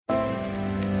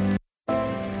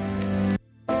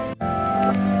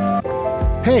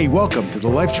Hey, welcome to the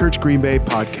Life Church Green Bay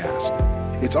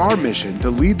podcast. It's our mission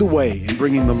to lead the way in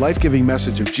bringing the life-giving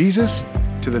message of Jesus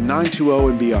to the 920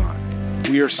 and beyond.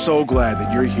 We are so glad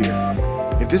that you're here.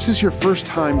 If this is your first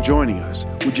time joining us,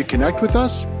 would you connect with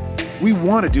us? We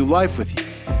want to do life with you,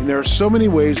 and there are so many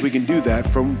ways we can do that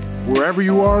from wherever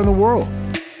you are in the world.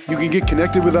 You can get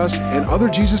connected with us and other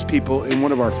Jesus people in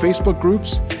one of our Facebook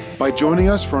groups by joining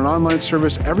us for an online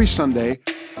service every Sunday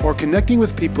or connecting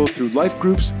with people through life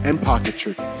groups and pocket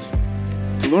churches.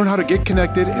 To learn how to get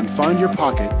connected and find your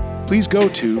pocket, please go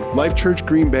to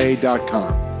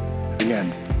lifechurchgreenbay.com.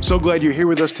 Again, so glad you're here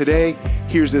with us today.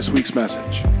 Here's this week's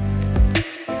message.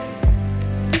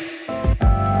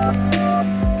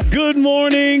 Good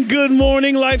morning,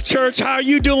 Life Church. How are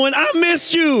you doing? I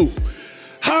missed you.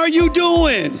 How are you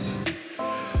doing?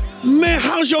 Man,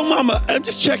 how's your mama? I'm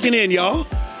just checking in, y'all.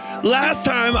 Last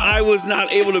time I was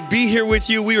not able to be here with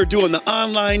you. We were doing the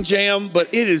online jam, but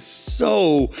it is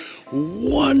so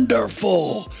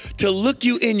wonderful to look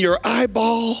you in your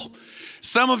eyeball.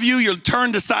 Some of you, you're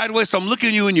turned to sideways, so I'm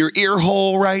looking you in your ear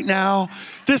hole right now.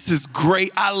 This is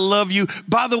great. I love you.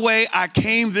 By the way, I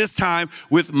came this time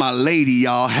with my lady,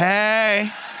 y'all.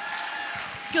 Hey.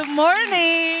 Good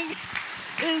morning.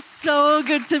 It's so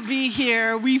good to be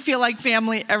here. We feel like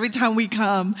family every time we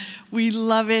come. We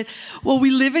love it. Well,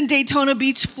 we live in Daytona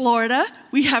Beach, Florida.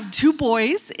 We have two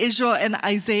boys, Israel and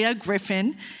Isaiah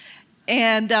Griffin,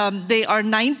 and they are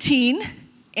 19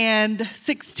 and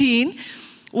 16.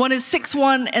 One is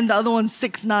 6'1", and the other one's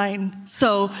 6'9".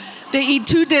 So they eat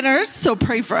two dinners, so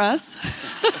pray for us.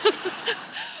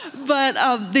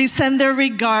 But they send their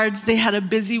regards. They had a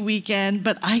busy weekend,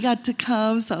 but I got to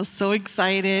come, so I was so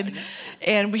excited.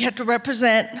 And we had to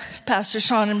represent Pastor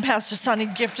Sean, and Pastor Sonny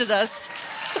gifted us.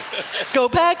 Go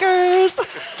Packers!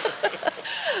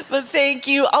 But thank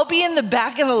you. I'll be in the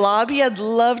back in the lobby. I'd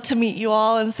love to meet you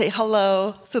all and say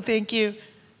hello. So thank you.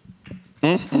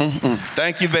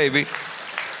 Thank you, baby.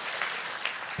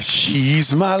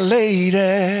 She's my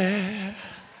lady.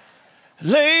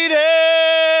 Lady,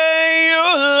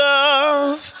 your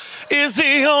love is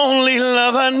the only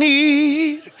love I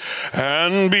need.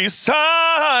 And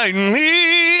beside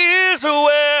me is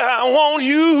where I want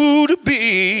you to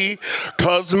be.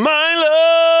 'Cause my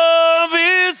love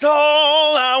is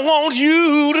all I want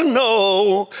you to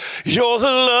know. You're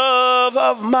the love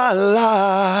of my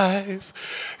life.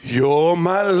 You're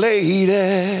my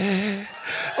lady.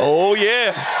 Oh,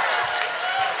 yeah.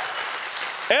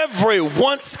 Every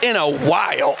once in a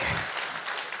while,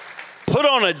 put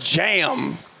on a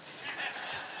jam.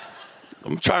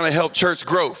 I'm trying to help church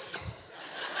growth.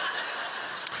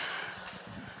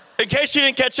 In case you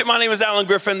didn't catch it, my name is Alan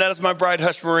Griffin. That is my bride,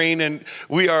 Hush Marine, and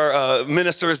we are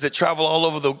ministers that travel all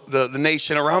over the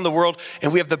nation, around the world,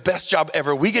 and we have the best job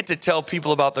ever. We get to tell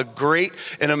people about the great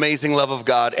and amazing love of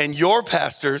God. And your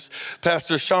pastors,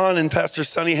 Pastor Sean and Pastor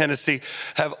Sonny Hennessy,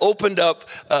 have opened up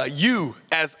you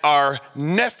as our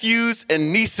nephews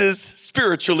and nieces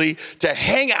spiritually to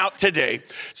hang out today.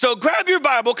 So grab your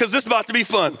Bible, because this is about to be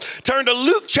fun. Turn to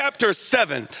Luke chapter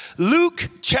 7. Luke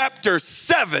chapter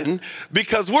 7,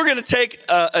 because we're going to take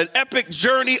an epic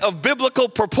journey of biblical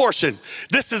proportion.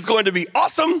 This is going to be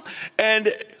awesome,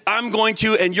 and I'm going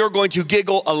to, and you're going to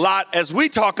giggle a lot as we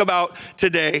talk about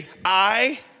today,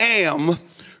 I am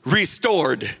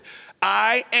restored.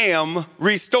 I am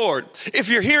restored. If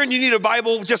you're here and you need a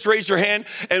Bible, just raise your hand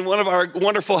and one of our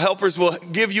wonderful helpers will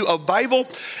give you a Bible.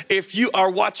 If you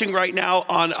are watching right now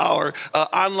on our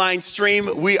online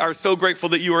stream, we are so grateful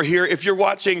that you are here. If you're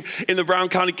watching in the Brown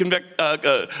County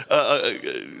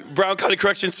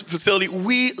Corrections Facility,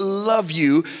 we love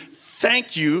you.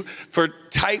 Thank you for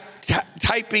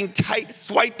swiping,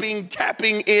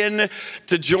 tapping in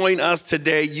to join us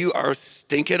today. You are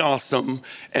stinking awesome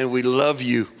and we love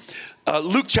you.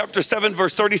 Luke chapter 7,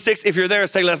 verse 36. If you're there,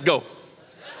 say, let's go.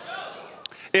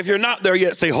 If you're not there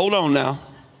yet, say, hold on now.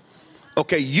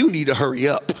 Okay, you need to hurry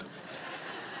up.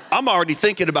 I'm already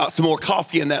thinking about some more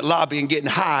coffee in that lobby and getting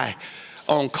high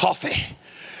on coffee.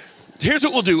 Here's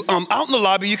what we'll do. Out in the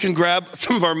lobby, you can grab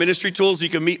some of our ministry tools. You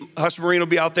can meet, Hush Marine will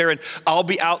be out there, and I'll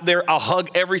be out there. I'll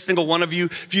hug every single one of you.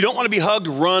 If you don't want to be hugged,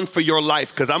 run for your life,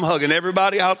 because I'm hugging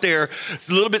everybody out there. It's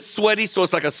a little bit sweaty, so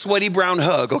it's like a sweaty brown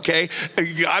hug, okay?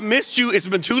 I missed you. It's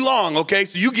been too long, okay?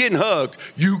 So you getting hugged.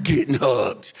 You getting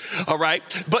hugged, all right?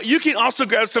 But you can also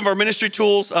grab some of our ministry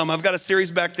tools. I've got a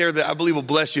series back there that I believe will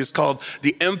bless you. It's called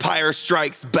The Empire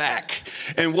Strikes Back,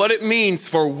 and what it means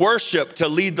for worship to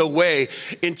lead the way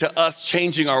into us us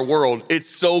changing our world. It's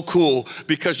so cool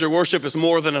because your worship is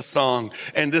more than a song.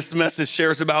 And this message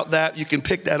shares about that. You can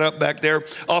pick that up back there.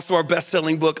 Also, our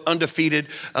best-selling book, Undefeated,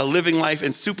 Living Life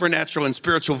in Supernatural and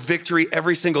Spiritual Victory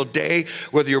every single day.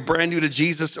 Whether you're brand new to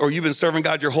Jesus or you've been serving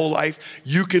God your whole life,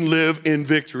 you can live in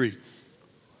victory.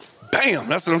 Bam,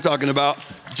 that's what I'm talking about.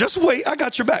 Just wait, I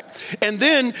got your back. And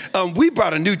then we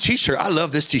brought a new t-shirt. I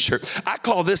love this t-shirt. I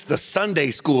call this the Sunday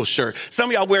school shirt. Some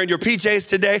of y'all wearing your PJs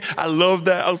today. I love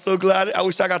that. I'm so glad. I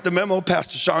wish I got the memo.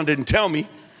 Pastor Sean didn't tell me.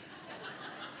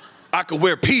 I could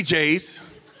wear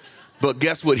PJs, but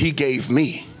guess what he gave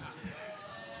me?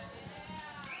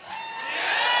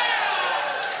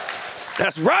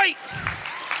 That's right.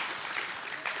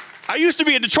 I used to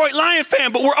be a Detroit Lion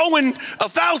fan, but we're owing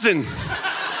 1,000.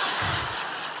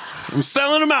 I'm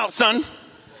selling them out, son.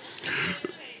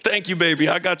 Thank you, baby.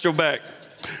 I got your back.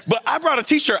 But I brought a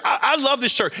t-shirt. I love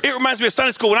this shirt. It reminds me of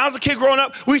Sunday school. When I was a kid growing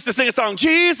up, we used to sing a song.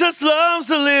 Jesus loves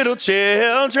the little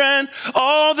children,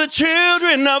 all the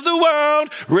children of the world,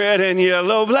 red and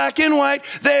yellow, black and white.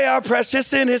 They are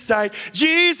precious in his sight.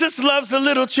 Jesus loves the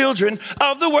little children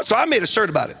of the world. So I made a shirt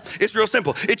about it. It's real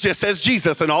simple. It just says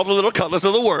Jesus and all the little colors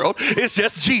of the world. It's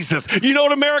just Jesus. You know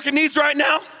what America needs right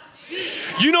now?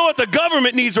 You know what the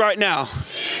government needs right now?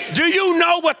 Do you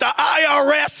know what the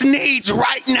IRS needs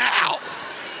right now?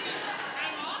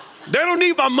 They don't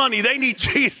need my money. They need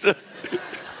Jesus.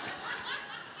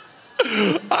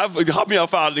 Help me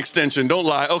out, file an extension. Don't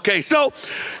lie. Okay, so,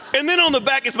 and then on the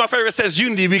back, it's my favorite, it says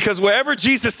unity, because wherever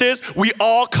Jesus is, we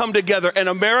all come together. And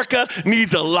America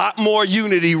needs a lot more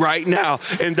unity right now.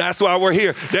 And that's why we're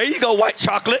here. There you go, white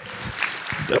chocolate.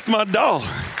 That's my doll.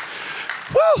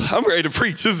 Woo, I'm ready to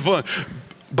preach. This is fun.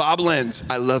 Bob Lenz,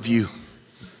 I love you.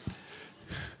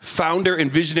 Founder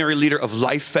and visionary leader of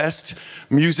Life Fest,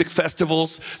 music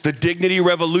festivals, the Dignity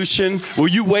Revolution. Will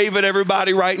you wave at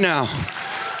everybody right now?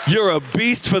 You're a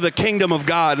beast for the kingdom of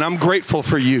God, and I'm grateful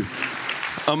for you.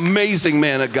 Amazing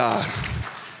man of God.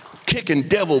 Kicking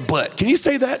devil butt. Can you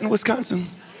say that in Wisconsin?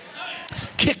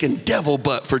 Kicking devil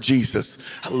butt for Jesus.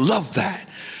 I love that.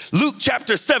 Luke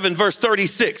chapter 7, verse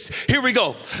 36. Here we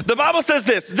go. The Bible says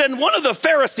this. Then one of the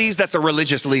Pharisees, that's a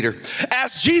religious leader,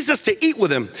 asked Jesus to eat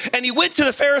with him. And he went to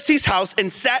the Pharisee's house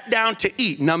and sat down to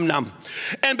eat. Num num.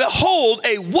 And behold,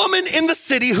 a woman in the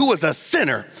city who was a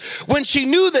sinner, when she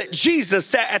knew that Jesus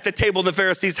sat at the table in the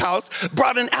Pharisee's house,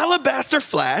 brought an alabaster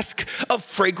flask of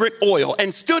fragrant oil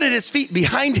and stood at his feet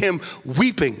behind him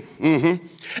weeping.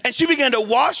 And she began to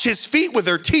wash his feet with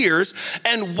her tears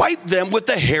and wipe them with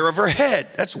the hair of her head.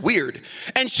 That's weird.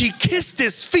 And she kissed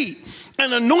his feet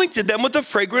and anointed them with the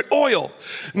fragrant oil.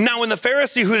 Now, when the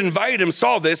Pharisee who had invited him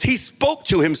saw this, he spoke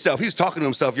to himself. He was talking to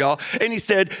himself, y'all. And he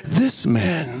said, this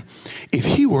man, if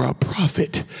he were a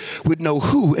prophet, would know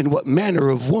who and what manner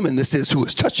of woman this is who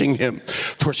is touching him,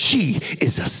 for she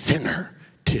is a sinner.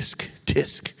 Tisk,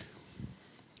 tisk.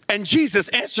 And Jesus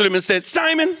answered him and said,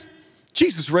 Simon,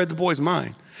 Jesus read the boy's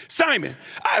mind. Simon,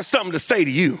 I have something to say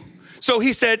to you. So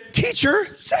he said, teacher,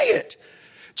 say it.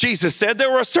 Jesus said,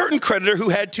 there were a certain creditor who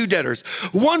had two debtors,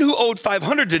 one who owed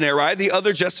 500 denarii, the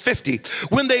other just 50.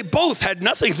 When they both had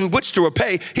nothing through which to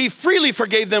repay, he freely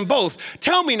forgave them both.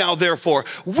 Tell me now, therefore,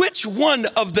 which one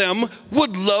of them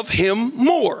would love him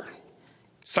more?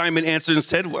 Simon answered and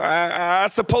said, well, I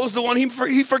suppose the one he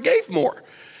forgave more.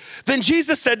 Then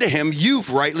Jesus said to him,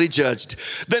 you've rightly judged.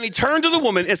 Then he turned to the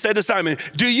woman and said to Simon,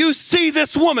 do you see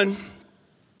this woman?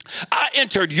 I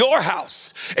entered your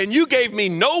house and you gave me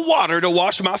no water to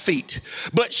wash my feet,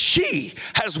 but she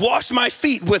has washed my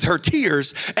feet with her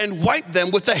tears and wiped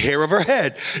them with the hair of her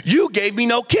head. You gave me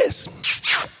no kiss,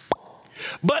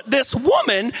 but this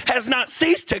woman has not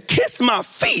ceased to kiss my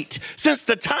feet since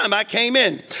the time I came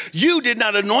in. You did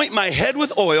not anoint my head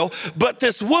with oil, but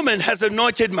this woman has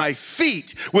anointed my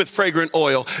feet with fragrant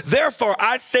oil. Therefore,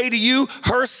 I say to you,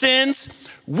 her sins,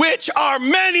 which are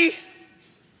many,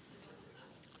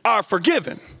 are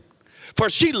forgiven, for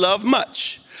she loved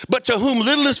much. But to whom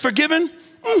little is forgiven,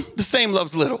 the same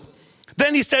loves little.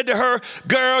 Then he said to her,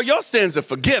 girl, your sins are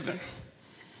forgiven.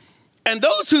 And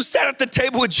those who sat at the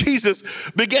table with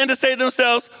Jesus began to say to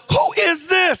themselves, who is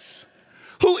this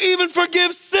who even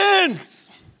forgives sins?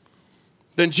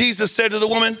 Then Jesus said to the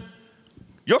woman,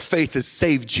 your faith has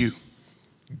saved you.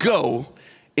 Go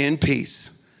in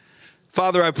peace.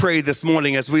 Father, I pray this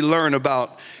morning as we learn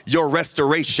about your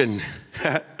restoration,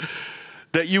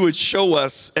 that you would show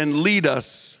us and lead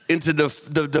us into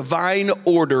the divine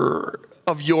order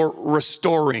of your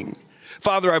restoring.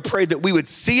 Father, I pray that we would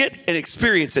see it and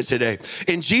experience it today.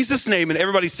 In Jesus' name, and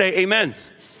everybody say amen.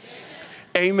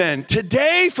 Amen.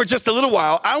 Today, for just a little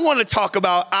while, I want to talk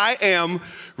about I am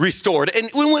restored. And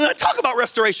when I talk about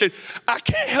restoration, I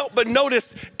can't help but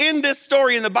notice in this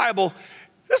story in the Bible,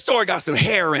 this story got some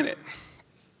hair in it.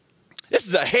 This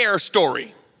is a hair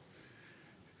story.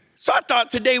 So I thought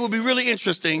today would be really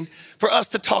interesting for us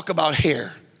to talk about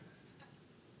hair.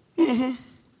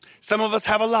 Some of us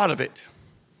have a lot of it.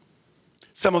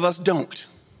 Some of us don't.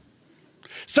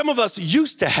 Some of us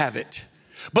used to have it,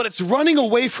 but it's running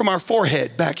away from our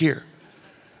forehead back here.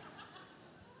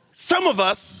 Some of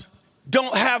us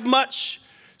don't have much,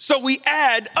 so we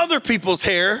add other people's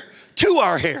hair to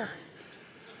our hair.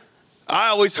 I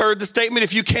always heard the statement,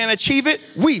 if you can't achieve it,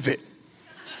 weave it.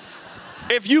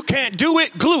 If you can't do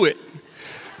it, glue it.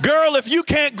 Girl, if you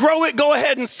can't grow it, go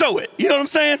ahead and sew it. You know what I'm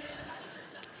saying?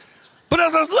 But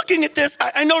as I was looking at this,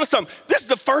 I noticed something. This is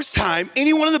the first time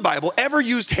anyone in the Bible ever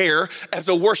used hair as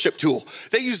a worship tool.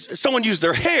 Someone used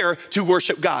their hair to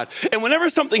worship God. And whenever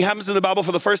something happens in the Bible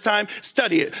for the first time,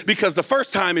 study it, because the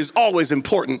first time is always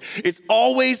important. It's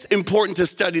always important to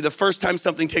study the first time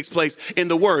something takes place in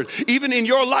the Word. Even in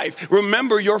your life,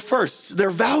 remember your firsts. They're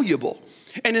valuable.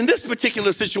 And in this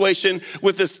particular situation,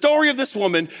 with the story of this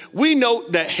woman, we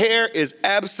note that hair is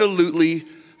absolutely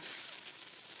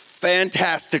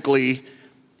fantastically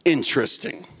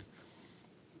interesting.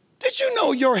 Did you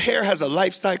know your hair has a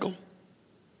life cycle?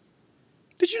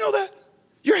 Did you know that?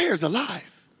 Your hair is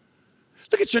alive.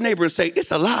 Look at your neighbor and say,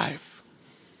 it's alive.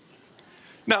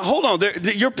 Now, hold on.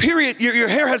 Your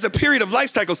hair has a period of life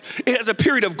cycles. It has a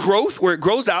period of growth where it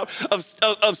grows out,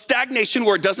 of stagnation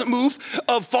where it doesn't move,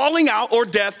 of falling out or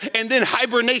death, and then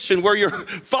hibernation where your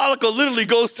follicle literally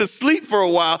goes to sleep for a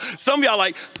while. Some of y'all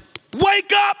like,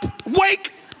 wake up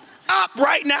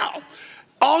right now.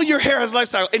 All your hair has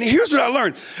lifestyle. And here's what I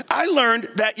learned. I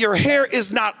learned that your hair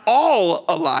is not all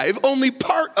alive. Only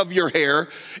part of your hair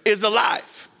is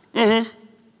alive.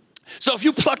 So if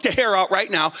you plucked a hair out right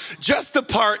now, just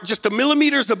the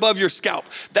millimeters above your scalp,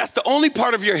 that's the only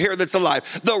part of your hair that's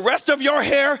alive. The rest of your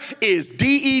hair is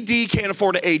DED, can't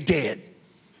afford an A, dead.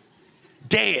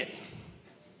 Dead.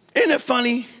 Isn't it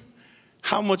funny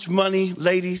how much money,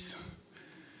 ladies,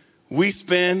 we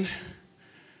spend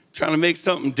trying to make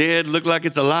something dead look like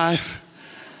it's alive?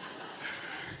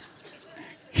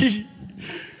 The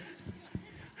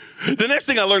next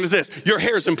thing I learned is this: your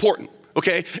hair is important.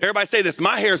 Okay, everybody say this: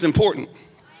 my hair is important.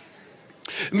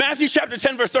 Matthew chapter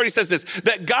 10 verse 30 says this,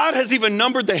 that God has even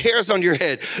numbered the hairs on your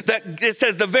head. That it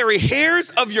says the very hairs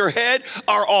of your head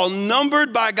are all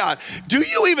numbered by God. Do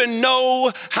you even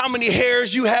know how many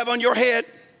hairs you have on your head?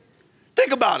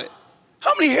 Think about it.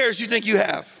 How many hairs do you think you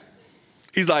have?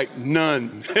 He's like,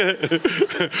 none.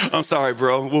 I'm sorry,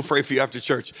 bro. We'll pray for you after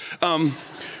church. I'm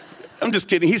just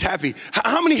kidding. He's happy.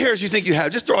 How many hairs do you think you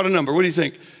have? Just throw out a number. What do you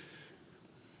think?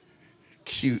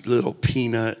 Cute little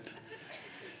peanut.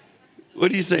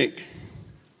 What do you think?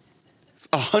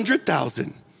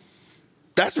 100,000.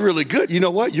 That's really good. You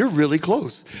know what? You're really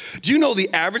close. Do you know the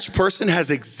average person has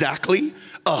exactly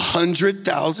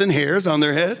 100,000 hairs on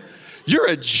their head? You're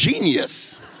a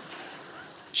genius.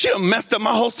 She done messed up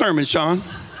my whole sermon, Sean.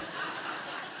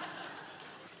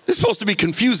 It's supposed to be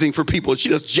confusing for people. She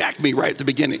just jacked me right at the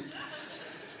beginning.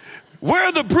 Where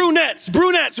are the brunettes?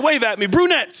 Brunettes, wave at me.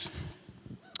 Brunettes.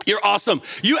 You're awesome.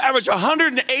 You average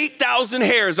 108,000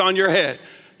 hairs on your head.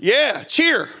 Yeah,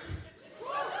 cheer.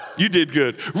 You did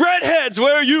good. Redheads,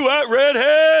 where are you at,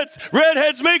 redheads?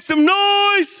 Redheads, make some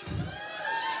noise.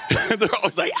 They're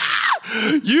always like,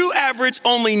 ah. You average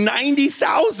only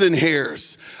 90,000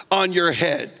 hairs on your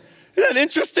head. Isn't that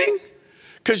interesting?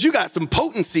 Because you got some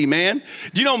potency, man.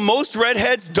 Do you know most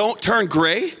redheads don't turn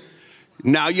gray?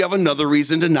 Now you have another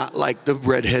reason to not like the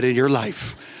redhead in your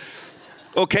life.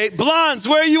 Okay, blondes,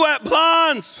 where are you at,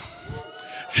 blondes?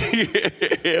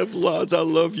 Yeah, blondes, I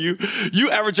love you.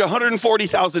 You average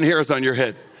 140,000 hairs on your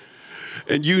head,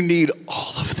 and you need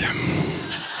all of them.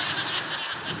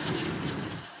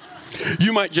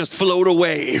 You might just float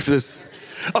away if this.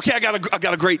 Okay, I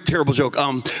got a great, terrible joke.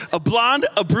 A blonde,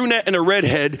 a brunette, and a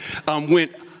redhead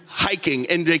went hiking,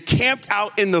 and they camped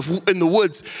out in the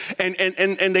woods,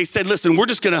 and they said, listen, we're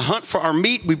just gonna hunt for our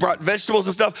meat. We brought vegetables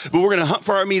and stuff, but we're gonna hunt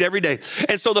for our meat every day.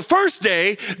 And so the first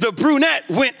day, the brunette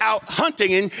went out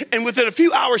hunting, and within a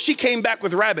few hours, she came back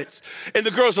with rabbits. And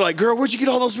the girls are like, girl, where'd you get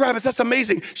all those rabbits? That's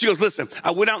amazing. She goes, listen,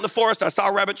 I went out in the forest, I saw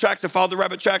rabbit tracks, I followed the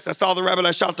rabbit tracks, I saw the rabbit,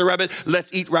 I shot the rabbit,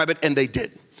 let's eat rabbit, and they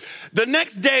did. The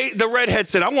next day, the redhead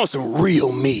said, I want some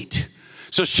real meat.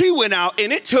 So she went out,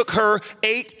 and it took her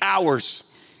 8 hours.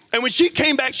 And when she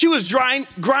came back, she was dragging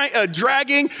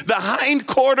the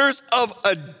hindquarters of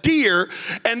a deer.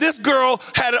 And this girl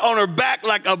had it on her back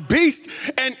like a beast.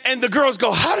 And the girls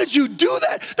go, how did you do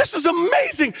that? This is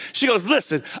amazing. She goes,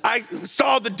 listen, I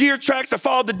saw the deer tracks. I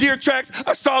followed the deer tracks.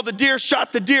 I saw the deer,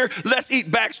 shot the deer. Let's eat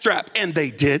backstrap. And they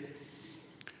did.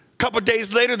 A couple of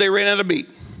days later, they ran out of meat.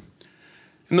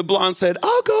 And the blonde said,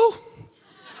 I'll go.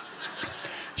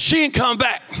 She didn't come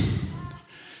back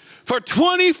for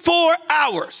 24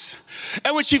 hours.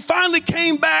 And when she finally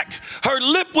came back, her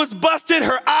lip was busted,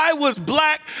 her eye was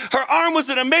black, her arm was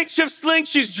in a makeshift sling,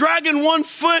 she's dragging one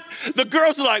foot. The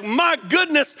girls are like, my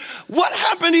goodness, what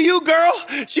happened to you, girl?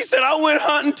 She said, I went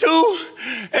hunting too,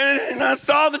 and I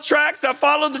saw the tracks, I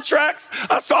followed the tracks,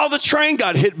 I saw the train,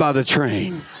 got hit by the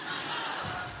train.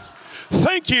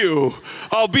 Thank you,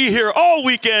 I'll be here all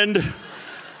weekend.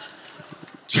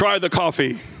 Try the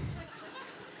coffee.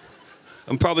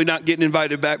 I'm probably not getting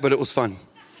invited back, but it was fun.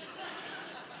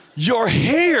 Your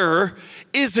hair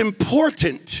is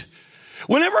important.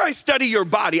 Whenever I study your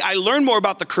body, I learn more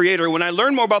about the Creator. When I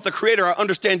learn more about the Creator, I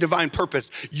understand divine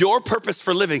purpose. Your purpose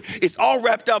for living. It's all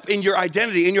wrapped up in your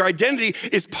identity. And your identity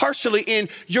is partially in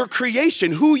your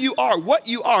creation, who you are, what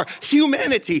you are,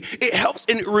 humanity. It helps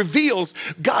and it reveals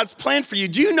God's plan for you.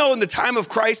 Do you know in the time of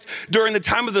Christ, during the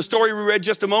time of the story we read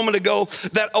just a moment ago,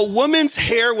 that a woman's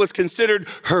hair was considered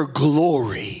her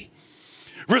glory?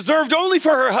 Reserved only for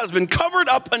her husband, covered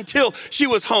up until she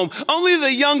was home. Only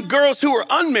the young girls who were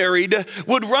unmarried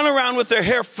would run around with their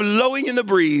hair flowing in the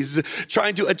breeze,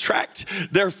 trying to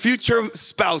attract their future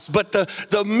spouse. But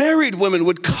the married women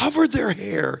would cover their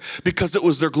hair because it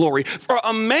was their glory. For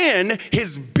a man,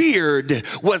 his beard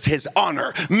was his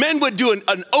honor. Men would do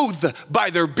an oath by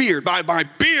their beard. By my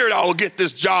beard, I will get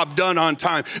this job done on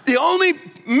time. The only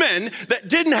men that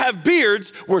didn't have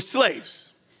beards were slaves.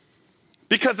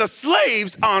 Because a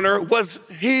slave's honor was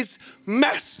his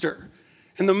master.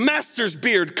 And the master's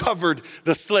beard covered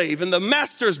the slave. And the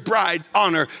master's bride's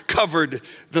honor covered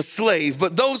the slave.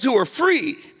 But those who were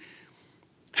free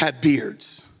had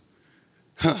beards.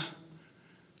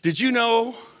 Did you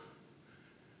know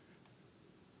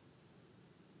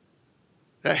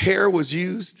that hair was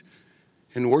used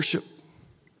in worship?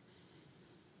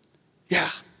 Yeah.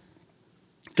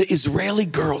 The Israeli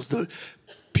girls, the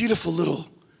beautiful little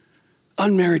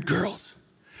unmarried girls,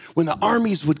 when the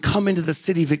armies would come into the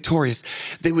city victorious,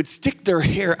 they would stick their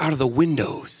hair out of the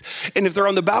windows. And if they're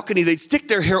on the balcony, they'd stick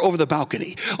their hair over the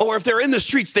balcony. Or if they're in the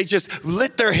streets, they just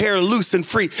let their hair loose and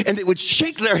free, and they would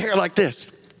shake their hair like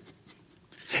this.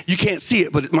 You can't see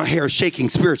it, but my hair is shaking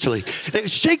spiritually. They would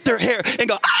shake their hair and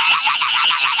go,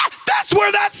 ah. That's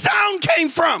where that sound came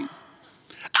from.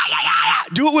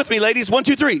 Do it with me, ladies. 1,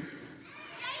 2, 3.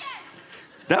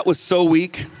 That was so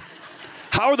weak.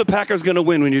 How are the Packers going to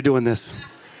win when you're doing this?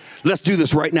 Let's do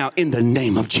this right now in the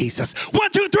name of Jesus.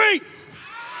 1, 2, 3.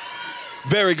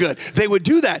 Very good. They would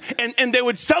do that and they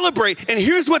would celebrate. And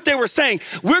here's what they were saying.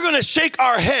 We're going to shake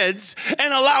our heads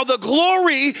and allow the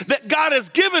glory that God has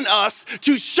given us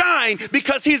to shine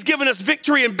because he's given us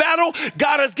victory in battle.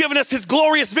 God has given us his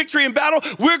glorious victory in battle.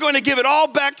 We're going to give it all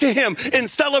back to him in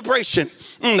celebration.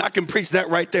 I can preach that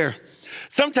right there.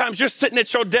 Sometimes you're sitting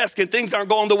at your desk and things aren't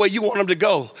going the way you want them to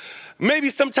go.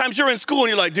 Maybe sometimes you're in school and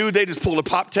you're like, dude, they just pulled a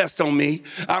pop test on me.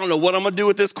 I don't know what I'm gonna do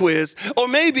with this quiz. Or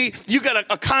maybe you got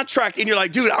a contract and you're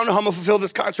like, dude, I don't know how I'm gonna fulfill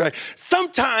this contract.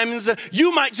 Sometimes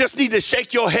you might just need to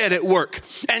shake your head at work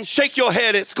and shake your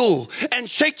head at school and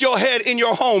shake your head in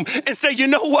your home and say, you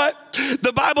know what?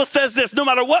 The Bible says this, no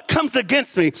matter what comes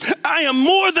against me, I am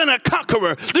more than a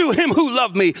conqueror through him who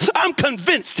loved me. I'm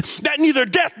convinced that neither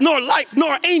death nor life,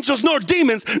 nor angels, nor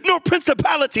demons, nor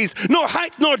principalities, nor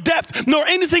height, nor depth, nor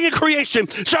anything in creation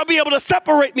shall be able to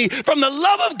separate me from the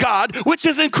love of God, which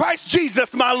is in Christ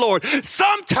Jesus, my Lord.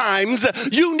 Sometimes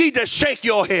you need to shake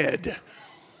your head.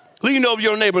 Lean over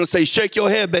your neighbor and say, shake your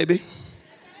head, baby.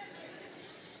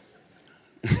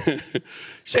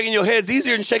 Shaking your head's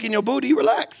easier than shaking your booty.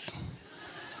 Relax.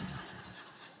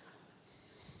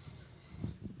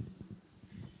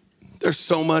 There's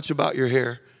so much about your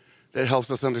hair that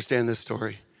helps us understand this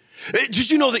story.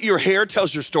 Did you know that your hair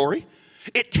tells your story?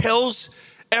 It tells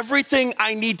everything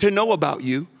I need to know about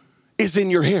you is in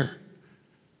your hair.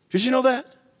 Did you know that?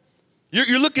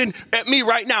 You're looking at me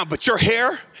right now, but your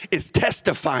hair is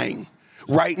testifying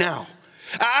right now.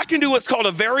 I can do what's called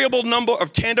a variable number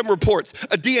of tandem reports,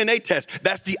 a DNA test.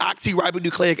 That's the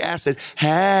oxyribonucleic acid.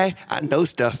 Hey, I know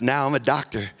stuff. Now I'm a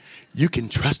doctor. You can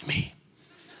trust me.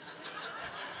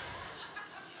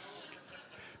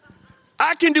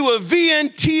 I can do a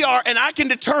VNTR and I can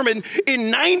determine in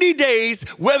 90 days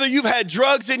whether you've had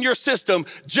drugs in your system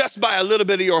just by a little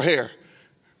bit of your hair.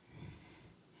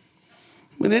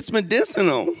 But it's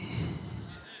medicinal.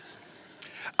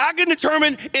 I can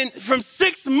determine from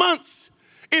 6 months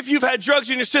if you've had drugs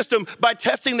in your system by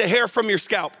testing the hair from your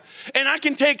scalp. And I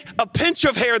can take a pinch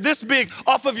of hair this big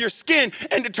off of your skin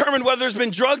and determine whether there's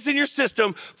been drugs in your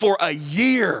system for a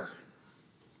year.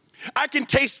 I can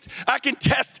test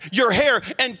your hair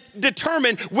and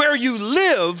determine where you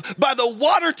live by the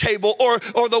water table or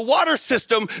the water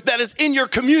system that is in your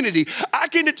community. I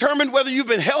can determine whether you've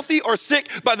been healthy or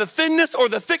sick by the thinness or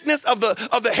the thickness of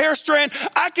the hair strand.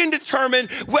 I can determine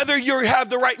whether you have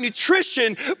the right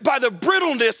nutrition by the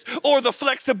brittleness or the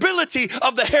flexibility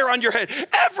of the hair on your head.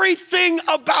 Everything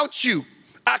about you,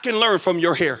 I can learn from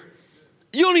your hair.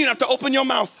 You don't even have to open your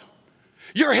mouth.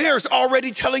 Your hair is already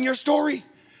telling your story.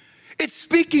 It's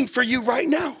speaking for you right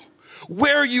now.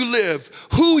 Where you live,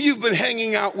 who you've been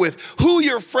hanging out with, who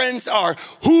your friends are,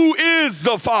 who is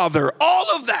the Father. All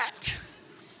of that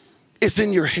is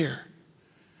in your hair.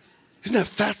 Isn't that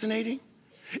fascinating?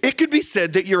 It could be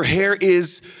said that your hair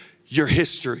is your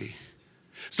history.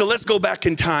 So let's go back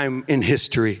in time in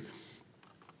history.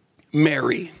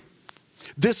 Mary,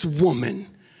 this woman,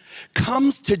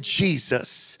 comes to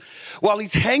Jesus while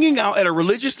he's hanging out at a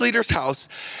religious leader's house,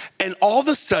 and all of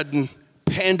a sudden,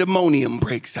 pandemonium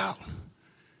breaks out.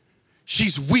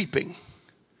 She's weeping.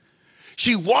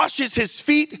 She washes his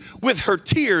feet with her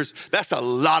tears. That's a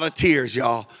lot of tears,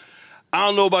 y'all. I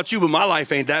don't know about you, but my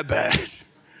life ain't that bad.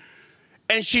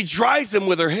 And she dries them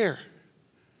with her hair.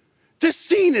 This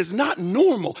scene is not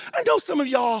normal. I know some of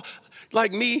y'all,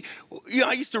 like me,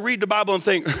 I used to read the Bible and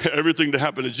think, everything that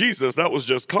happened to Jesus, that was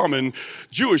just common.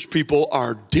 Jewish people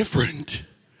are different.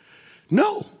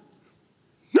 No,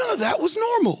 none of that was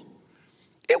normal.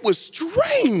 It was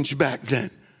strange back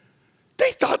then.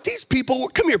 They thought these people were,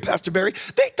 come here, Pastor Barry,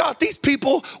 they thought these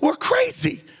people were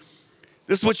crazy.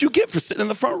 This is what you get for sitting in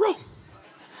the front row.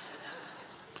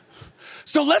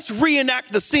 So let's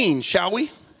reenact the scene, shall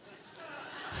we?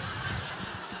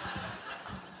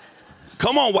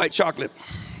 Come on, white chocolate.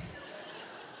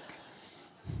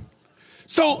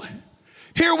 So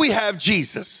here we have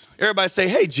Jesus. Everybody say,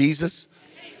 hey, Jesus.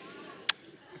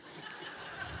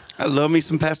 I love me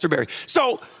some Pastor Barry.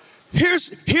 So here's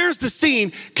the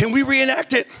scene. Can we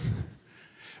reenact it?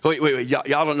 Wait.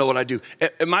 Y'all don't know what I do.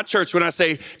 At my church, when I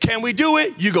say, can we do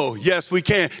it? You go, yes, we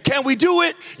can. Can we do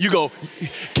it? You go,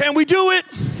 can we do it?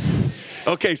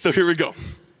 Okay, so here we go.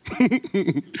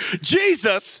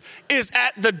 Jesus is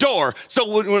at the door.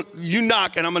 So when you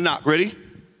knock, and I'm gonna knock, ready?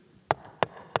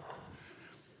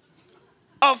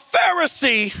 A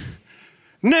Pharisee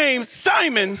named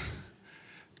Simon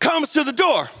comes to the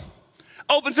door,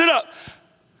 opens it up.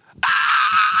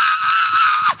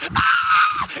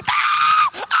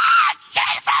 It's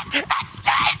Jesus! It's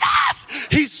Jesus!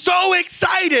 He's so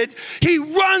excited, he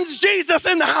runs Jesus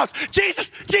in the house. Jesus!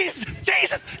 Jesus!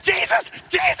 Jesus! Jesus!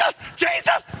 Jesus!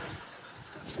 Jesus!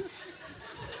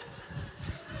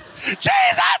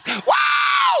 Jesus!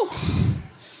 Wow!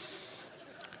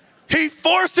 He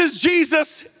forces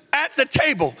Jesus at the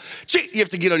table. You have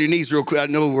to get on your knees real quick. I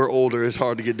know we're older. It's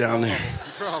hard to get down there.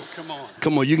 Bro, come on.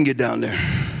 Come on, you can get down there.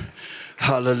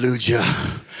 Hallelujah.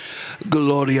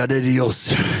 Gloria de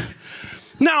Dios.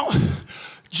 Now,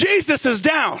 Jesus is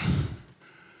down.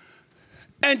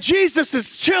 And Jesus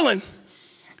is chilling.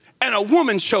 And a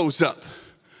woman shows up.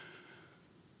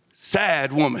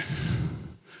 Sad woman.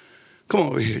 Come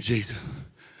over here, Jesus.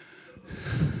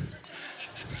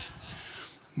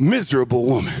 Miserable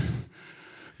woman.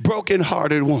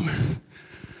 Broken-hearted woman.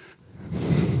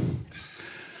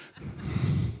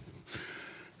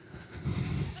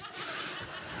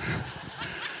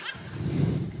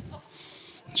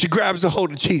 She grabs a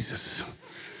hold of Jesus.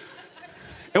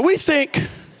 And we think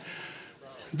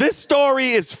this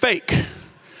story is fake.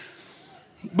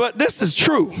 But this is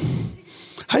true.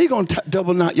 How you gonna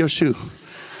double knot your shoe?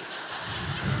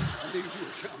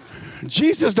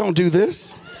 Jesus don't do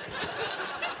this.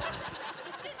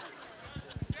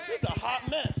 It's a hot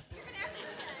mess.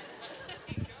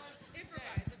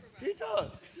 He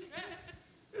does.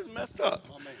 It's messed up.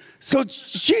 So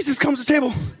Jesus comes to the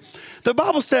table. The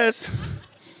Bible says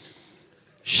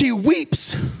she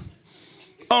weeps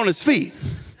on his feet.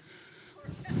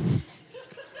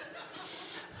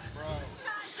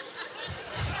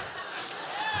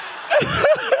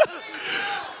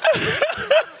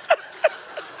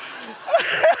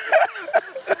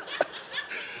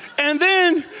 And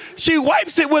then she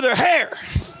wipes it with her hair.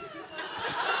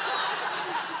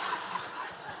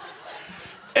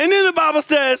 And then the Bible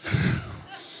says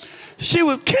she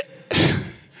was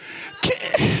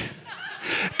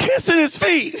kissing his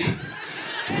feet.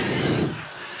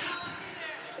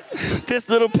 This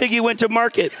little piggy went to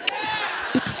market.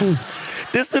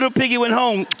 This little piggy went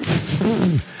home.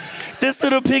 This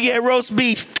little piggy had roast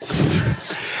beef.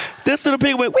 This little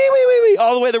piggy went wee,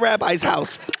 all the way to the rabbi's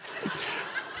house.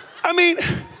 I mean,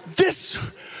 this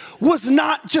was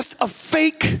not just a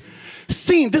fake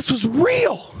scene. This was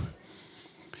real.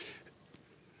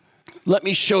 Let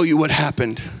me show you what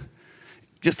happened.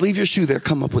 Just leave your shoe there.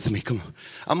 Come up with me. Come on.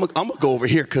 I'm gonna go over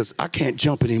here because I can't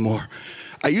jump anymore.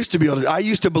 I used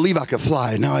to believe I could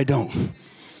fly. Now I don't.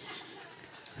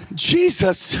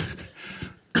 Jesus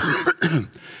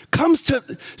comes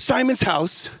to Simon's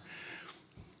house,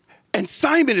 and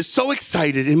Simon is so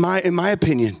excited, in my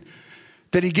opinion,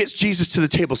 that he gets Jesus to the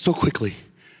table so quickly.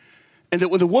 And that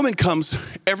when the woman comes,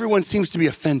 everyone seems to be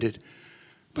offended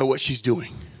by what she's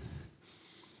doing.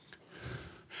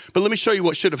 But let me show you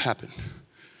what should have happened.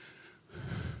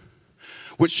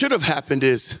 What should have happened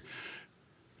is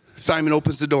Simon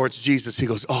opens the door, it's Jesus. He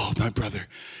goes, oh, my brother,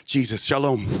 Jesus,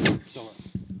 shalom. Shalom.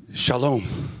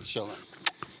 Shalom. Shalom.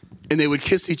 And they would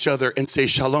kiss each other and say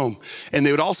shalom. And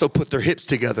they would also put their hips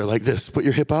together like this. Put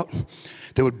your hip out.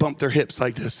 They would bump their hips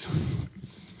like this.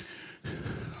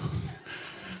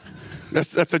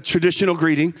 That's a traditional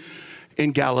greeting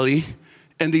in Galilee.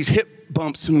 And these hip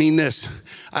bumps mean this: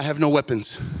 I have no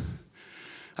weapons.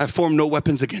 I form no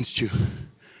weapons against you.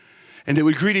 And they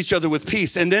would greet each other with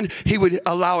peace. And then he would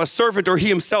allow a servant, or he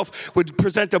himself would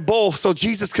present a bowl so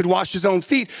Jesus could wash his own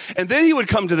feet. And then he would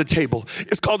come to the table.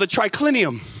 It's called the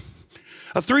triclinium,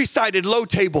 a three-sided low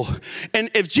table.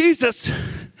 And if Jesus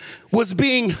was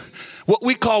being what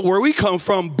we call, where we come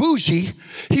from, bougie,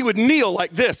 he would kneel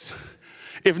like this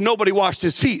if nobody washed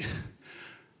his feet.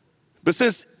 But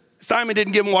since Simon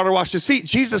didn't give him water to wash his feet,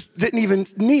 Jesus didn't even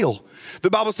kneel. The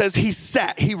Bible says he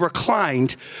sat, he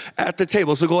reclined at the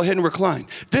table. So go ahead and recline.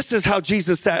 This is how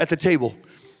Jesus sat at the table.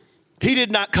 He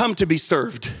did not come to be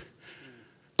served,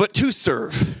 but to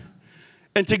serve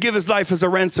and to give his life as a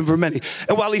ransom for many.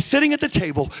 And while he's sitting at the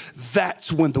table,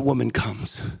 that's when the woman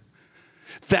comes.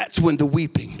 That's when the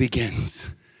weeping begins.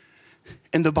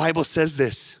 And the Bible says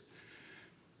this.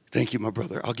 Thank you, my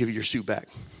brother. I'll give you your shoe back.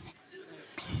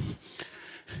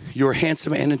 You're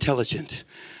handsome and intelligent,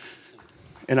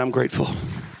 and I'm grateful.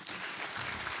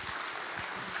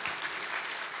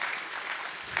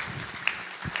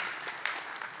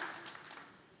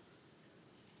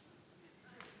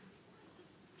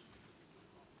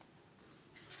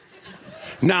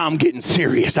 Now I'm getting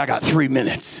serious. I got 3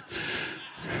 minutes.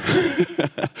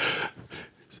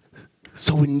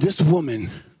 So when this woman,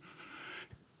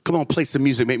 come on, play some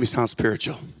music, make me sound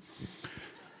spiritual.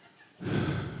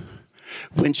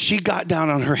 When she got down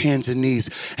on her hands and knees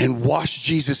and washed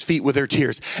Jesus' feet with her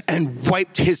tears and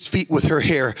wiped his feet with her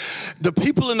hair, the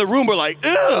people in the room were like,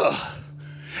 ugh.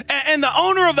 And the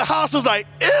owner of the house was like,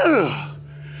 ugh,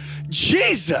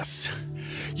 Jesus,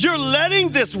 you're letting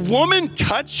this woman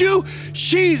touch you?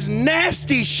 She's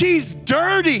nasty. She's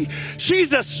dirty.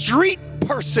 She's a street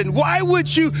person. Why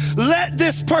would you let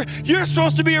this person? You're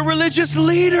supposed to be a religious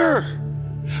leader.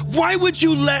 Why would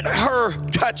you let her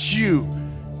touch you?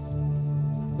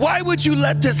 Why would you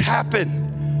let this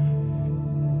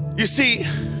happen? You see,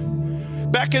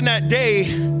 back in that day,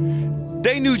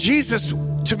 they knew Jesus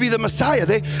to be the Messiah.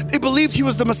 They believed he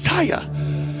was the Messiah.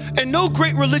 And no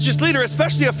great religious leader,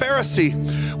 especially a Pharisee,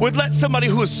 would let somebody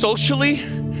who is socially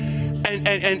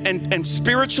and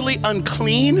spiritually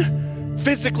unclean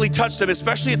physically touch them,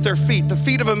 especially at their feet. The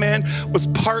feet of a man was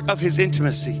part of his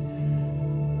intimacy.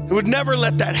 He would never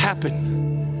let that happen.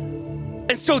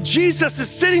 And so Jesus is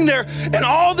sitting there, and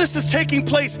all this is taking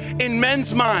place in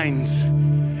men's minds.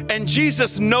 And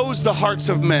Jesus knows the hearts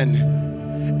of men.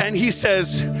 And he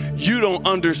says, you don't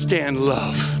understand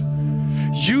love.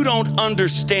 You don't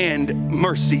understand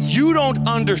mercy. You don't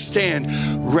understand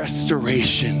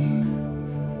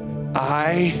restoration.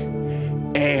 I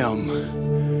am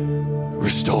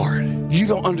restored. You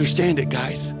don't understand it,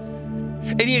 guys.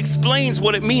 And he explains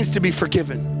what it means to be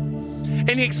forgiven.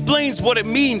 And he explains what it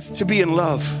means to be in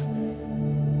love.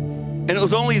 And it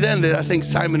was only then that I think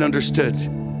Simon understood.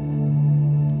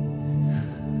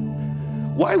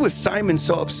 Why was Simon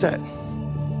so upset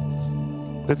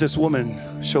that this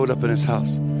woman showed up in his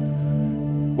house?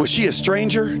 Was she a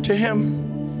stranger to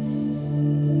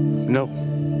him? No.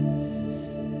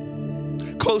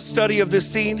 Close study of this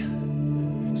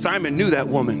scene, Simon knew that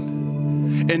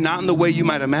woman, and not in the way you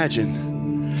might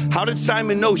imagine. How did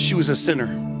Simon know she was a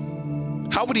sinner?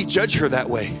 How would he judge her that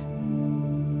way?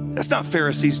 That's not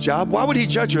Pharisee's job. Why would he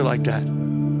judge her like that?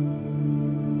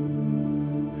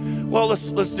 Well,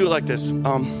 let's do it like this.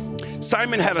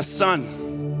 Simon had a son.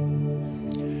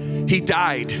 He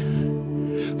died.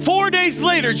 4 days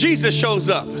later, Jesus shows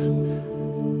up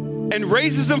and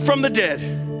raises him from the dead.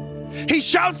 He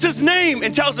shouts his name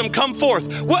and tells him, come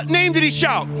forth. What name did he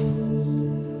shout?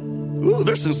 Ooh,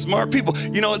 there's some smart people.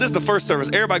 You know, this is the first service.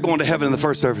 Everybody going to heaven in the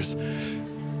first service.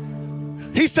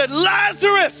 He said,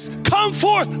 Lazarus, come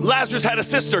forth. Lazarus had a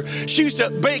sister. She used to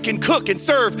bake and cook and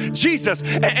serve Jesus.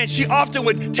 And she often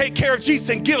would take care of Jesus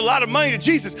and give a lot of money to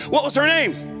Jesus. What was her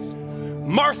name?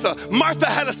 Martha. Martha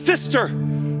had a sister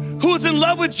who was in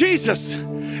love with Jesus.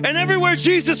 And everywhere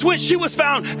Jesus went, she was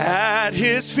found at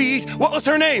his feet. What was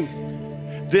her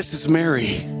name? This is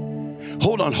Mary.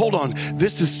 Hold on.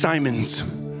 This is Simon's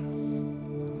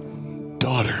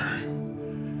daughter.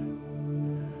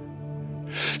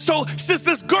 So since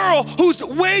this girl who's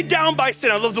weighed down by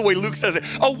sin, I love the way Luke says it,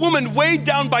 a woman weighed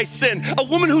down by sin, a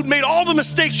woman who'd made all the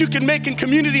mistakes you can make in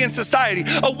community and society,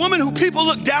 a woman who people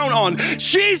look down on,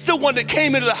 she's the one that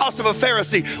came into the house of a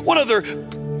Pharisee. What other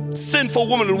sinful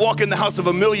woman would walk in the house of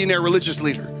a millionaire religious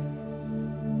leader?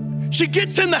 She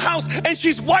gets in the house and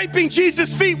she's wiping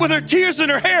Jesus' feet with her tears in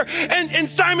her hair. And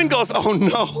Simon goes, oh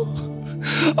no.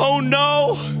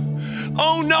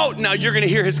 Now you're gonna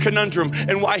hear his conundrum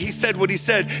and why he said what he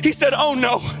said. He said, oh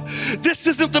no, this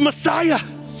isn't the Messiah.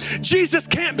 Jesus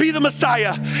can't be the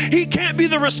Messiah. He can't be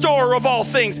the restorer of all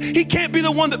things. He can't be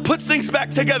the one that puts things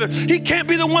back together. He can't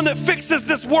be the one that fixes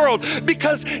this world,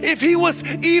 because if he was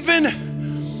even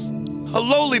a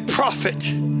lowly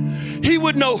prophet, he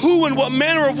would know who and what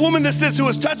manner of woman this is who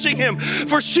is touching him.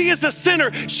 For she is a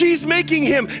sinner. She's making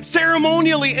him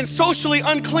ceremonially and socially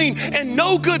unclean, and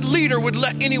no good leader would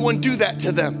let anyone do that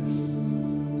to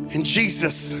them. And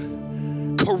Jesus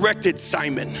corrected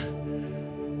Simon.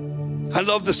 I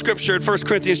love the scripture in 1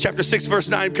 Corinthians chapter 6, verse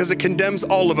 9, because it condemns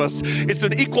all of us. It's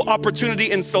an equal opportunity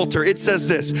insulter. It says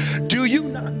this, do you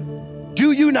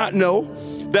not know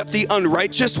that the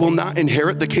unrighteous will not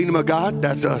inherit the kingdom of God?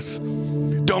 That's us.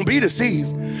 Don't be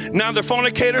deceived. Neither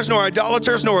fornicators, nor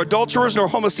idolaters, nor adulterers, nor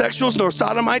homosexuals, nor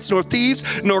sodomites, nor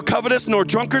thieves, nor covetous, nor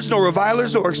drunkards, nor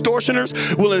revilers, nor extortioners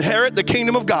will inherit the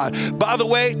kingdom of God. By the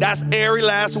way, that's every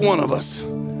last one of us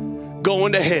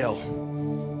going to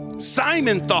hell.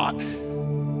 Simon thought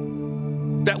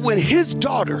that when his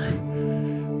daughter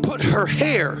put her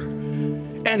hair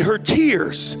and her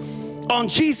tears on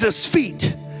Jesus'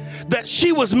 feet, that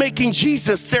she was making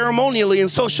Jesus ceremonially and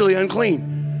socially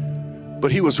unclean.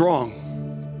 But he was wrong.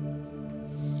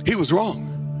 He was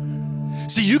wrong.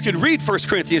 See, you can read 1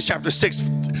 Corinthians chapter 6,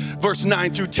 verse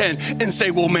 9 through 10 and say,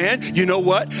 well, man, you know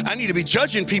what? I need to be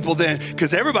judging people then,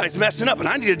 because everybody's messing up and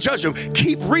I need to judge them.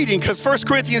 Keep reading, because 1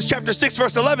 Corinthians chapter 6,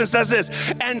 verse 11 says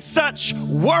this, and such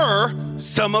were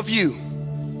some of you.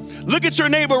 Look at your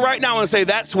neighbor right now and say,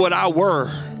 that's what I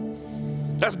were.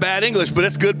 That's bad English, but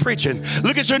it's good preaching.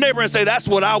 Look at your neighbor and say, that's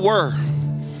what I were.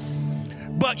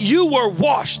 But you were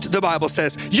washed, the Bible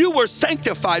says. You were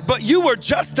sanctified, but you were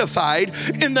justified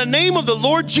in the name of the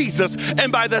Lord Jesus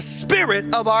and by the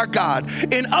Spirit of our God.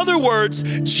 In other words,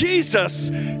 Jesus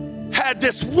had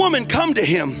this woman come to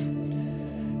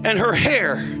him, and her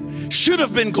hair should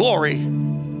have been glory,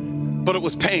 but it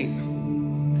was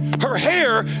pain. Her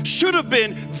hair should have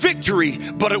been victory,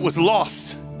 but it was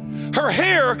loss. Her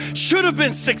hair should have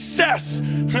been success.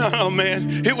 Oh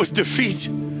man, it was defeat.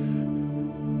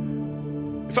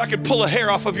 If I could pull a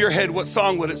hair off of your head, what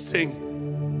song would it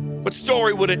sing? What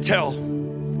story would it tell?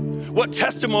 What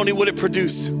testimony would it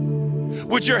produce?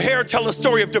 Would your hair tell a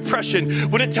story of depression?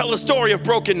 Would it tell a story of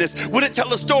brokenness? Would it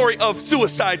tell a story of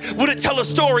suicide? Would it tell a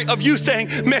story of you saying,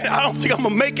 man, I don't think I'm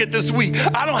gonna make it this week.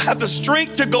 I don't have the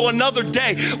strength to go another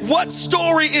day. What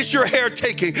story is your hair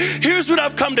taking? Here's what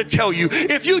I've come to tell you.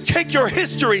 If you take your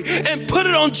history and put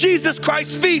it on Jesus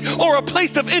Christ's feet or a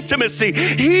place of intimacy,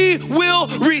 he will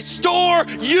restore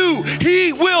you.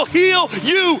 He will heal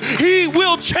you. He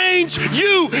will change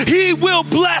you. He will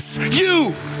bless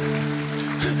you.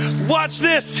 Watch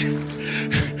this.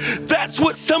 That's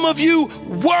what some of you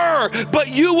were, but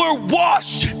you were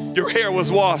washed. Your hair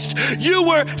was washed. You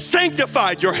were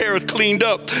sanctified. Your hair is cleaned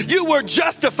up. You were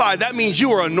justified. That means you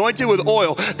were anointed with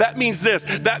oil. That means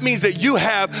this. That means that you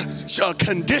have a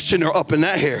conditioner up in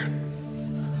that hair.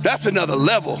 That's another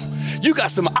level. You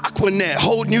got some Aquanet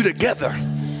holding you together.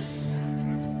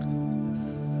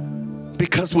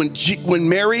 Because when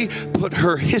Mary put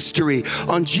her history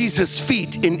on Jesus'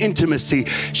 feet in intimacy,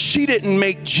 she didn't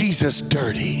make Jesus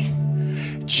dirty.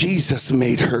 Jesus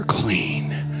made her clean.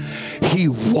 He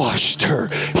washed her.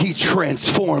 He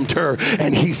transformed her.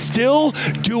 And he's still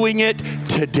doing it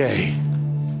today.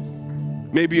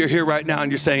 Maybe you're here right now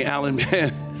and you're saying, Alan,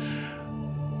 man,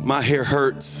 my hair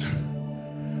hurts.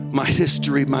 My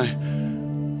history,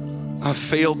 I've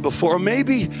failed before.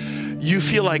 Maybe you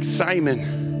feel like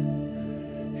Simon,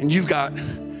 and you've got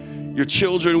your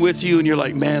children with you and you're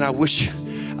like, man, I wish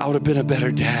I would have been a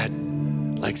better dad,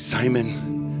 like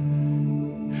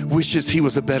Simon wishes he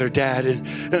was a better dad,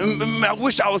 and I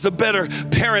wish I was a better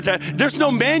parent. There's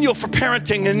no manual for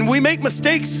parenting, and we make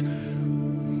mistakes.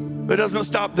 But it doesn't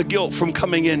stop the guilt from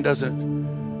coming in, does it?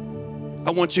 I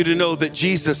want you to know that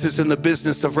Jesus is in the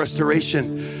business of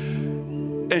restoration,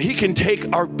 and he can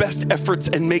take our best efforts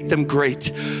and make them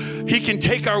great. He can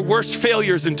take our worst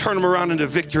failures and turn them around into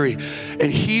victory,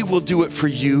 and he will do it for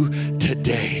you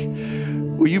today.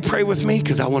 Will you pray with me?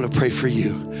 Because I want to pray for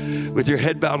you. With your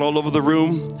head bowed all over the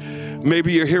room.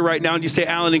 Maybe you're here right now and you say,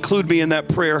 Alan, include me in that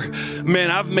prayer.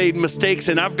 Man, I've made mistakes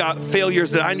and I've got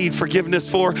failures that I need forgiveness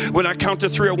for. When I count to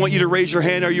 3, I want you to raise your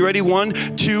hand. Are you ready? 1,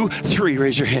 2, 3.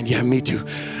 Raise your hand. Yeah, me too.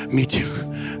 Me too.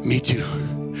 Me too.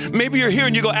 Maybe you're here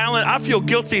and you go, Alan, I feel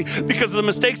guilty because of the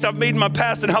mistakes I've made in my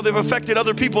past and how they've affected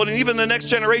other people and even the next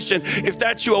generation. If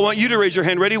that's you, I want you to raise your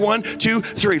hand. Ready? 1, 2,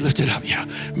 3. Lift it up. Yeah,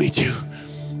 me too.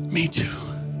 Me too.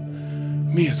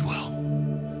 Me as well.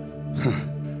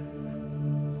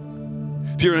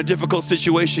 If you're in a difficult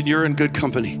situation, you're in good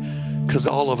company, because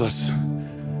all of us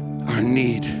are in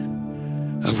need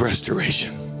of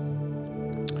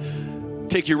restoration.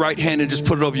 Take your right hand and just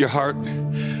put it over your heart.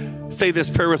 Say this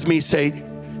prayer with me. Say,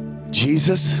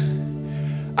 Jesus,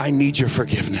 I need your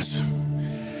forgiveness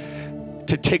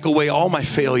to take away all my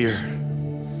failure,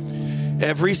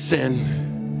 every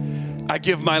sin. I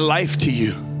give my life to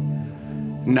you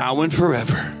now and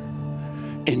forever.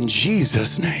 In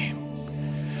Jesus' name.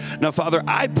 Now, Father,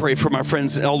 I pray for my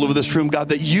friends all over this room, God,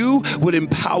 that you would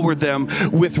empower them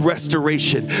with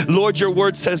restoration. Lord, your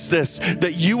word says this,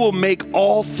 that you will make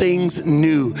all things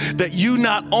new, that you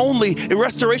not only,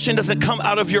 restoration doesn't come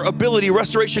out of your ability,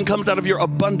 restoration comes out of your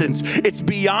abundance. It's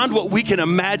beyond what we can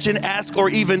imagine, ask,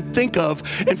 or even think of.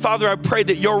 And Father, I pray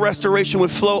that your restoration would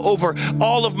flow over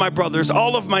all of my brothers,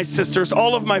 all of my sisters,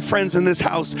 all of my friends in this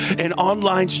house and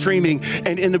online streaming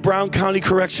and in the Brown County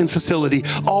Correction Facility,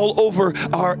 all over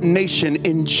our nation,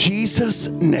 in Jesus'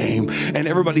 name. And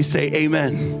everybody say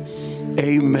amen.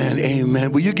 Amen.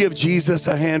 Amen. Will you give Jesus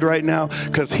a hand right now?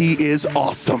 Because he is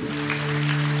awesome.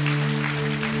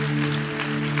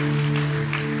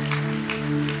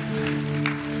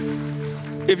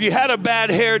 If you had a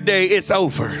bad hair day, it's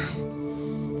over.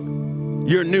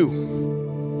 You're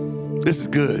new. This is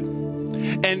good.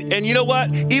 And you know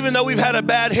what? Even though we've had a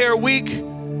bad hair week,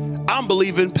 I'm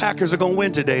believing Packers are going to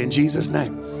win today in Jesus'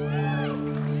 name.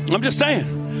 I'm just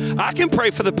saying, I can pray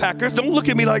for the Packers. Don't look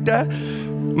at me like that.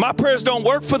 My prayers don't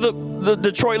work for the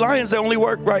Detroit Lions. They only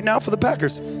work right now for the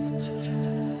Packers.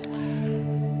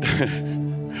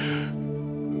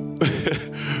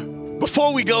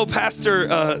 Before we go,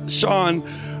 Pastor Sean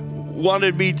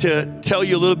wanted me to tell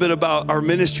you a little bit about our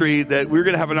ministry that we're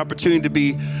going to have an opportunity to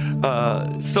be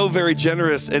so very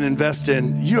generous and invest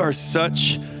in. You are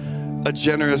such a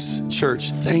generous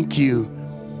church. Thank you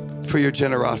for your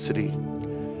generosity.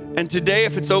 And today,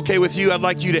 if it's okay with you, I'd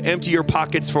like you to empty your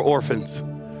pockets for orphans.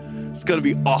 It's going to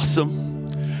be awesome.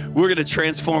 We're going to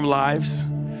transform lives.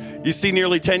 You see,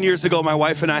 nearly 10 years ago, my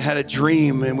wife and I had a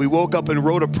dream, and we woke up and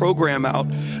wrote a program out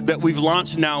that we've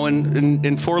launched now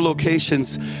in 4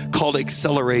 locations called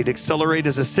Accelerate. Accelerate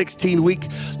is a 16-week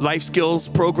life skills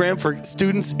program for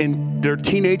students and their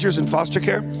teenagers in foster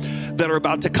care that are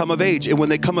about to come of age. And when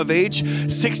they come of age,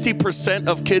 60%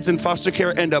 of kids in foster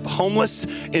care end up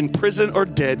homeless, in prison, or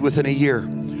dead within a year.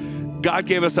 God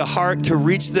gave us a heart to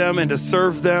reach them and to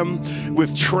serve them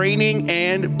with training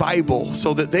and Bible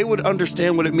so that they would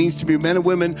understand what it means to be men and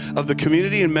women of the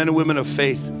community and men and women of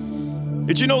faith.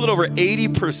 Did you know that over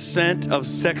 80% of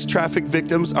sex traffic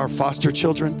victims are foster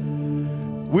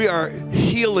children? We are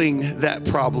healing that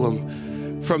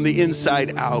problem from the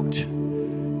inside out.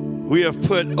 We have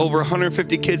put over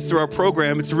 150 kids through our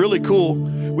program. It's really cool.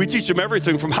 We teach them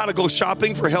everything from how to go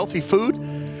shopping for healthy food,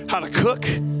 how to cook,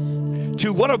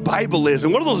 to what a Bible is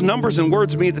and what do those numbers and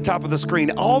words mean at the top of the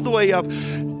screen, all the way up.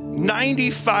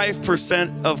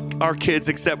 95% of our kids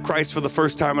accept Christ for the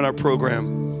first time in our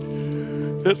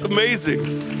program. That's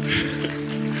amazing.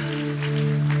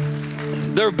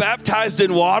 They're baptized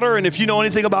in water, and if you know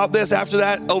anything about this, after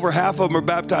that, over half of them are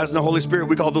baptized in the Holy Spirit.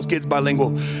 We call those kids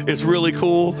bilingual. It's really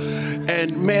cool.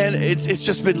 And man, it's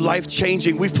just been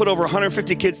life-changing. We've put over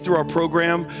 150 kids through our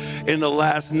program in the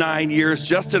last 9 years,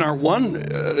 just in our one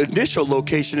initial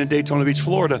location in Daytona Beach,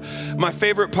 Florida. My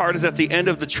favorite part is at the end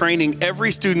of the training,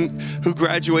 every student who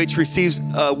graduates receives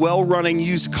a well-running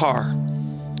used car.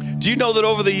 Do you know that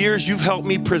over the years, you've helped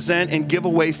me present and give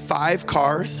away 5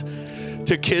 cars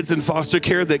to kids in foster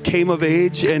care that came of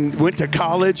age and went to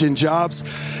college and jobs.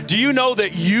 Do you know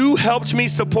that you helped me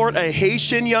support a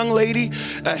Haitian young lady,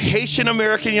 a Haitian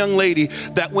American young lady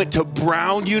that went to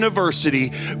Brown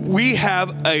University? We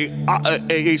have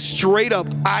a straight up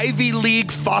Ivy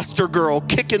League foster girl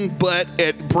kicking butt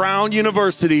at Brown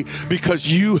University because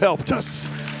you helped us.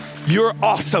 You're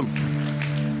awesome.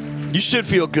 You should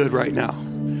feel good right now.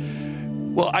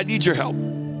 Well, I need your help.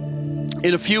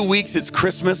 In a few weeks, it's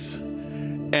Christmas,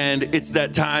 and it's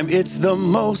that time. It's the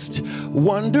most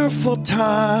wonderful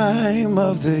time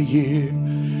of the year.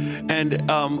 And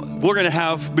we're going to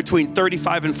have between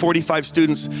 35 and 45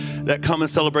 students that come and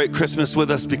celebrate Christmas with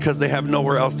us because they have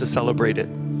nowhere else to celebrate it.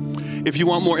 If you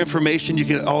want more information, you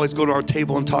can always go to our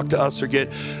table and talk to us or get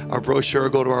our brochure or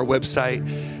go to our website.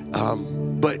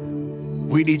 But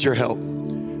we need your help.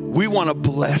 We want to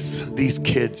bless these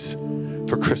kids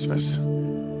for Christmas.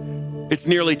 It's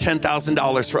nearly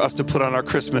 $10,000 for us to put on our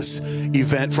Christmas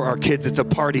event for our kids. It's a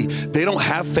party. They don't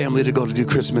have family to go to do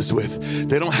Christmas with.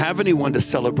 They don't have anyone to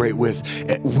celebrate with.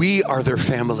 We are their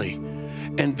family.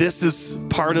 And this is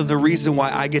part of the reason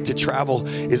why I get to travel,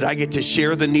 is I get to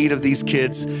share the need of these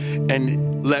kids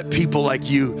and let people like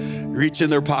you reach in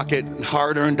their pocket,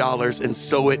 hard-earned dollars, and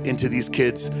sow it into these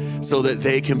kids so that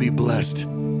they can be blessed.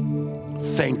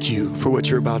 Thank you for what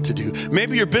you're about to do.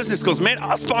 Maybe your business goes, man,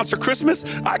 I'll sponsor Christmas.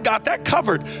 I got that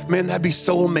covered. Man, that'd be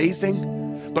so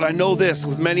amazing. But I know this,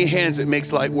 with many hands, it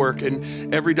makes light work.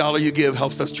 And every dollar you give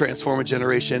helps us transform a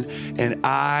generation. And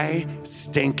I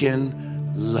stinking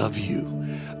love you.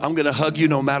 I'm going to hug you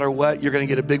no matter what. You're going to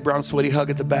get a big brown sweaty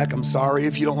hug at the back. I'm sorry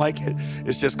if you don't like it.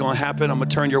 It's just going to happen. I'm going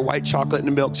to turn your white chocolate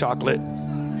into milk chocolate.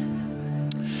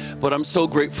 But I'm so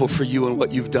grateful for you and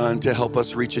what you've done to help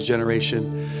us reach a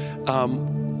generation.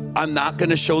 I'm not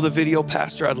going to show the video,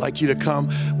 Pastor. I'd like you to come.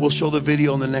 We'll show the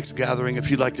video in the next gathering. If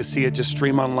you'd like to see it, just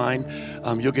stream online.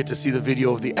 You'll get to see the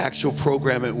video of the actual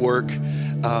program at work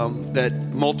that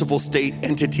multiple state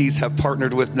entities have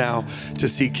partnered with now to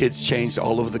see kids changed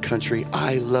all over the country.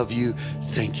 I love you.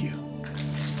 Thank you.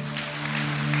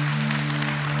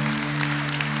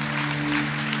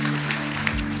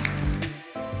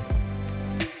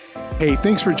 Hey,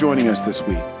 thanks for joining us this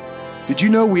week. Did you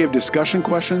know we have discussion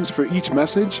questions for each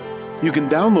message? You can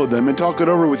download them and talk it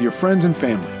over with your friends and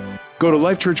family. Go to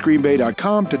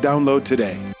lifechurchgreenbay.com to download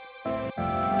today.